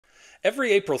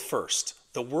Every April 1st,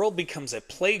 the world becomes a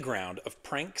playground of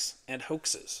pranks and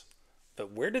hoaxes.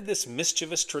 But where did this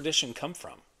mischievous tradition come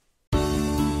from?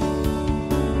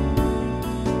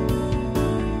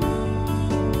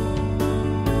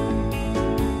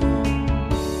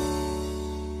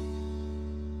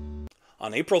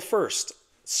 On April 1st,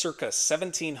 circa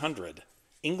 1700,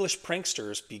 English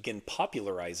pranksters begin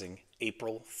popularizing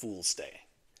April Fool's Day.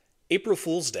 April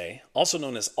Fool's Day, also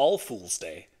known as All Fool's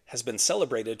Day, has been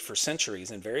celebrated for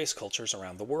centuries in various cultures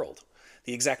around the world.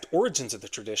 The exact origins of the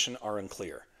tradition are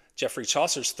unclear. Geoffrey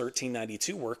Chaucer's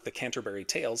 1392 work, The Canterbury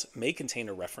Tales, may contain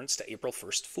a reference to April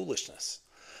 1st foolishness.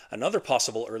 Another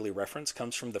possible early reference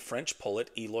comes from the French poet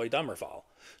Eloy d'Amerval,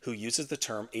 who uses the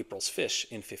term April's fish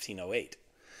in 1508.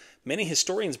 Many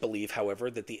historians believe, however,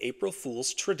 that the April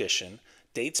Fool's tradition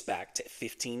dates back to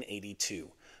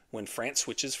 1582, when France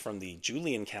switches from the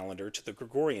Julian calendar to the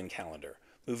Gregorian calendar,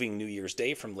 moving New Year's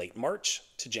Day from late March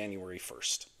to January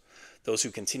 1st. Those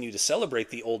who continue to celebrate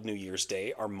the old New Year's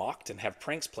Day are mocked and have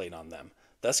pranks played on them,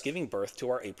 thus giving birth to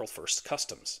our April 1st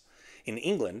customs. In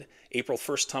England, April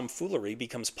 1st tomfoolery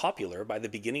becomes popular by the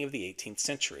beginning of the 18th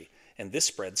century, and this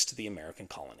spreads to the American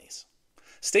colonies.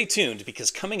 Stay tuned, because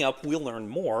coming up we'll learn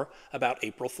more about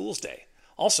April Fool's Day.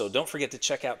 Also, don't forget to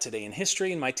check out Today in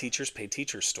History and my Teachers Pay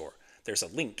Teachers store. There's a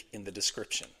link in the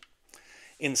description.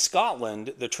 In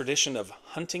Scotland, the tradition of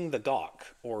hunting the gawk,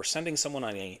 or sending someone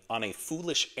on a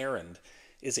foolish errand,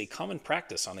 is a common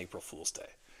practice on April Fool's Day.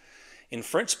 In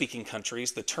French-speaking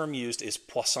countries, the term used is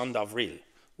Poisson d'avril,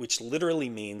 which literally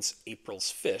means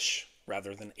April's fish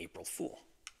rather than April Fool.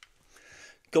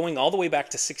 Going all the way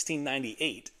back to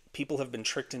 1698, people have been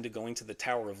tricked into going to the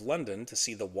Tower of London to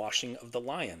see the washing of the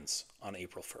lions on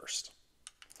April 1st.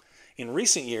 In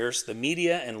recent years, the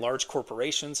media and large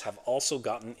corporations have also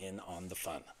gotten in on the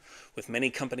fun, with many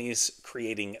companies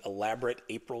creating elaborate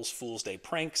April Fool's Day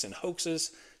pranks and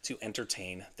hoaxes to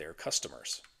entertain their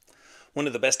customers. One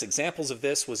of the best examples of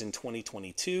this was in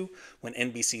 2022, when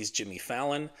NBC's Jimmy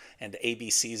Fallon and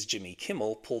ABC's Jimmy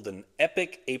Kimmel pulled an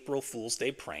epic April Fool's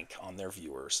Day prank on their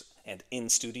viewers and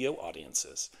in-studio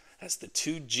audiences, as the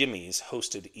two Jimmys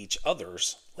hosted each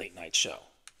other's late-night show.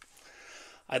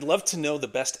 I'd love to know the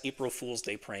best April Fool's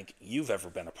Day prank you've ever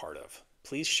been a part of.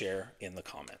 Please share in the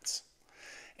comments.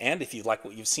 And if you like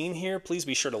what you've seen here, please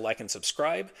be sure to like and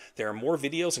subscribe. There are more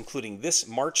videos, including this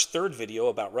March 3rd video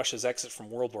about Russia's exit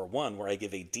from World War I, where I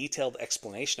give a detailed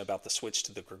explanation about the switch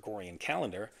to the Gregorian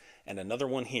calendar, and another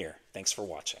one here. Thanks for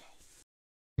watching.